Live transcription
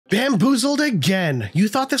Bamboozled again! You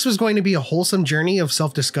thought this was going to be a wholesome journey of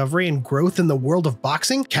self-discovery and growth in the world of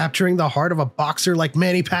boxing, capturing the heart of a boxer like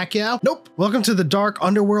Manny Pacquiao? Nope! Welcome to the dark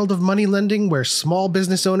underworld of money lending, where small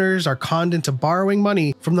business owners are conned into borrowing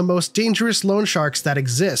money from the most dangerous loan sharks that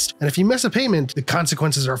exist, and if you miss a payment, the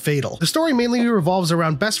consequences are fatal. The story mainly revolves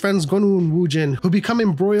around best friends Gunwoo and Woojin, who become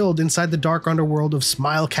embroiled inside the dark underworld of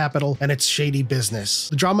Smile Capital and its shady business.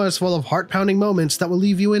 The drama is full of heart-pounding moments that will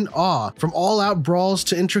leave you in awe, from all-out brawls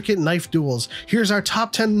to intricate knife duels. Here's our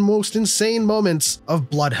top 10 most insane moments of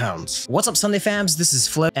Bloodhounds. What's up, Sunday fams? This is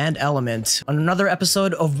Flip and Element on another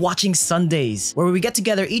episode of Watching Sundays, where we get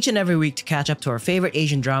together each and every week to catch up to our favorite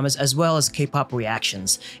Asian dramas as well as K-pop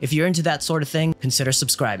reactions. If you're into that sort of thing, consider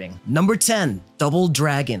subscribing. Number 10. Double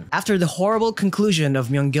Dragon. After the horrible conclusion of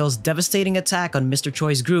Myung-gil's devastating attack on Mr.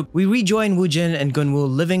 Choi's group, we rejoin Woojin and Gunwoo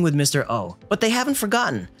living with Mr. Oh. But they haven't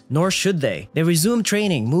forgotten. Nor should they. They resumed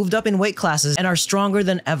training, moved up in weight classes, and are stronger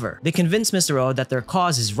than ever. They convince Mr. O that their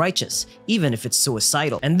cause is righteous, even if it's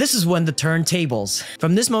suicidal. And this is when the turn tables.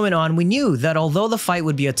 From this moment on, we knew that although the fight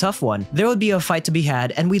would be a tough one, there would be a fight to be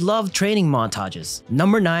had, and we loved training montages.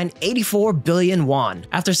 Number 9. 84 billion won.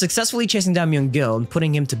 After successfully chasing down Myung-gil and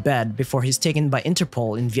putting him to bed before he's taken by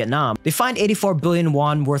Interpol in Vietnam, they find 84 billion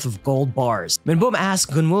won worth of gold bars. Minbum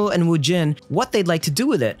asks Gunwoo and Woojin what they'd like to do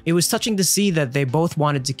with it. It was touching to see that they both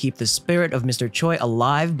wanted to keep the spirit of Mr. Choi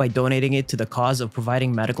alive by donating it to the cause of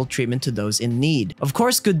providing medical treatment to those in need. Of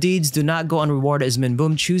course, good deeds do not go unrewarded, as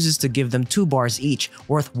Minbum chooses to give them 2 bars each,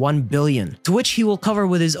 worth 1 billion, to which he will cover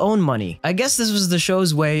with his own money. I guess this was the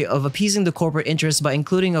show's way of appeasing the corporate interests by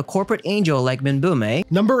including a corporate angel like Minbum, eh?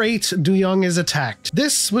 Number 8. Do-young is attacked.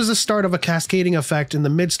 This was the start of a cascading effect in the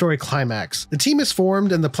mid-story climax. The team is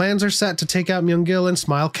formed and the plans are set to take out Myung-gil and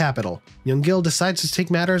Smile Capital. Myung-gil decides to take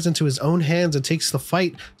matters into his own hands and takes the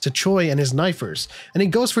fight to Choi and his knifers, and he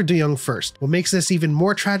goes for Do-young first. What makes this even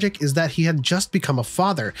more tragic is that he had just become a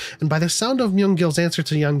father, and by the sound of Myung-gil's answer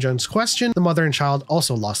to Young-jun's question, the mother and child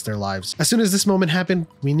also lost their lives. As soon as this moment happened,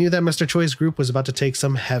 we knew that Mr. Choi's group was about to take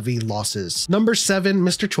some heavy losses. Number 7.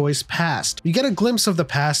 Mr. Choi's past. We get a glimpse of the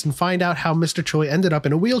past and find out how Mr. Choi ended up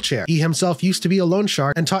in a wheelchair. He himself used to be a loan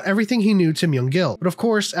shark and taught everything he knew to Myung-gil. But of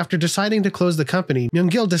course, after deciding to close the company,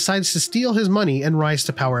 Myung-gil decides to steal his money and rise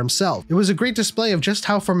to power himself. It was a great display of just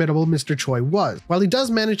how formidable Mr. Choi was. While he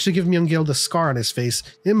does manage to give Myung-gil the scar on his face,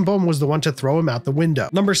 Im-bum was the one to throw him out the window.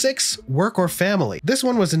 Number 6. Work or family. This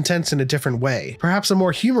one was intense in a different way. Perhaps a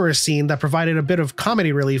more humorous scene that provided a bit of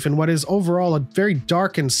comedy relief in what is overall a very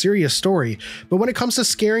dark and serious story. But when it comes to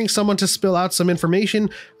scaring someone to spill out some information,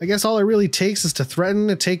 I guess all it really takes is to threaten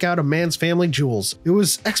to take out a man's family jewels. It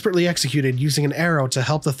was expertly executed, using an arrow to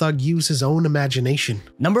help the thug use his own imagination.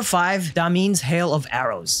 Number 5. Damin's Hail of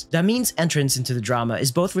Arrows. Damin's entrance into the drama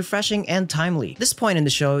is both refreshing and timely. At this point in the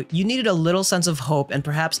show, you needed a little sense of hope and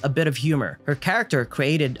perhaps a bit of humor. Her character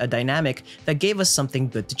created a dynamic that gave us something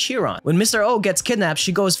good to cheer on. When Mr. O gets kidnapped,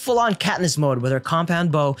 she goes full-on Katnis mode with her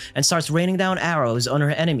compound bow and starts raining down arrows on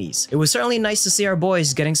her enemies. It was certainly nice to see our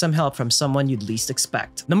boys getting some help from someone you'd least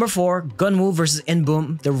expect. Number 4. Gunwoo vs.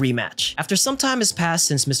 In-bum, the rematch. After some time has passed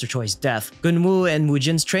since Mr. Choi's death, Gunwoo and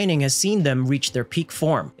Woojin's training has seen them reach their peak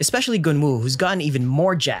form, especially Gunwoo, who's gotten even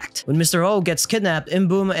more jacked. When Mr. O gets kidnapped,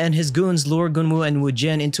 In-bum and his goons lure Gunwoo and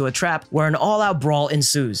Woojin into a trap where an all-out brawl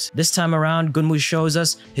ensues. This time around, Gunwoo shows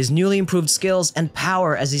us his newly improved skills and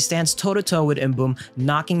power as he stands toe-to-toe with In-bum,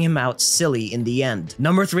 knocking him out silly in the end.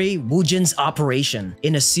 Number 3. Woojin's operation.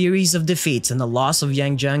 In a series of defeats and the loss of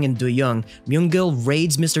Yang Jung and Do-young, Myung-gil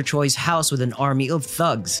raids Mr. Choi's house with an army of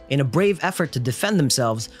thugs. In a brave effort to defend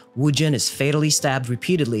themselves, Woojin is fatally stabbed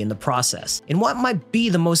repeatedly in the process. In what might be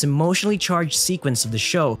the most emotionally charged sequence of the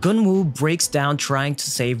show, Gunwoo breaks down trying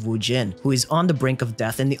to save Woojin, who is on the brink of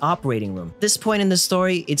death in the operating room. At this point in the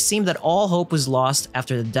story, it seemed that all hope was lost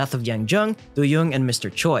after the death of Yang Jung, Do-young, and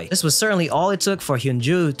Mr. Choi. This was certainly all it took for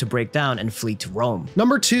Hyunju to break down and flee to Rome.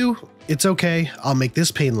 Number 2. It's okay, I'll make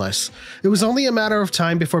this painless. It was only a matter of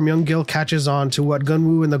time before Myung-gil catches on to what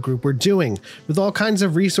Gunwoo and the group were doing. With all kinds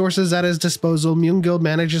of resources at his disposal, Myung-gil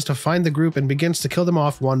manages to find the group and begins to kill them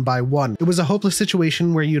off one by one. It was a hopeless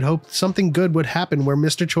situation where you'd hope something good would happen, where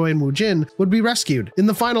Mr. Choi and Woojin would be rescued. In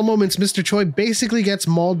the final moments, Mr. Choi basically gets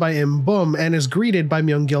mauled by Im-bum and is greeted by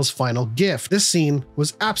Myung-gil's final gift. This scene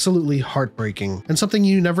was absolutely heartbreaking and something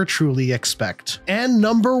you never truly expect. And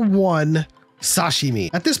number 1. sashimi.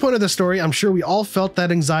 At this point of the story, I'm sure we all felt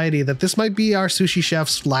that anxiety that this might be our sushi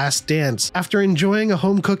chef's last dance. After enjoying a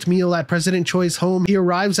home-cooked meal at President Choi's home, he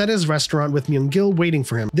arrives at his restaurant with Myung-gil waiting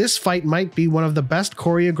for him. This fight might be one of the best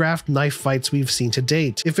choreographed knife fights we've seen to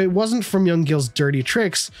date. If it wasn't for Myung-gil's dirty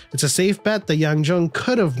tricks, it's a safe bet that Yang-jung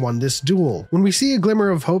could have won this duel. When we see a glimmer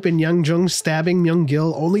of hope in Yang-jung stabbing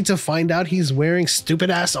Myung-gil only to find out he's wearing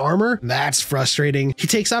stupid-ass armor, that's frustrating. He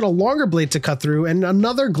takes out a longer blade to cut through and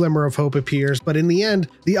another glimmer of hope appears, but in the end,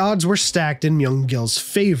 the odds were stacked in Myung-gil's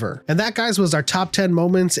favor. And that, guys, was our top 10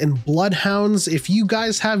 moments in Bloodhounds. If you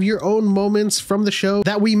guys have your own moments from the show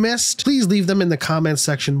that we missed, please leave them in the comments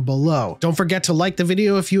section below. Don't forget to like the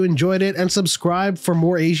video if you enjoyed it and subscribe for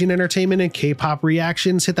more Asian entertainment and K-pop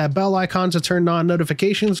reactions. Hit that bell icon to turn on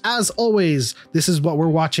notifications. As always, this is what we're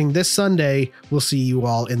watching this Sunday. We'll see you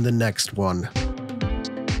all in the next one.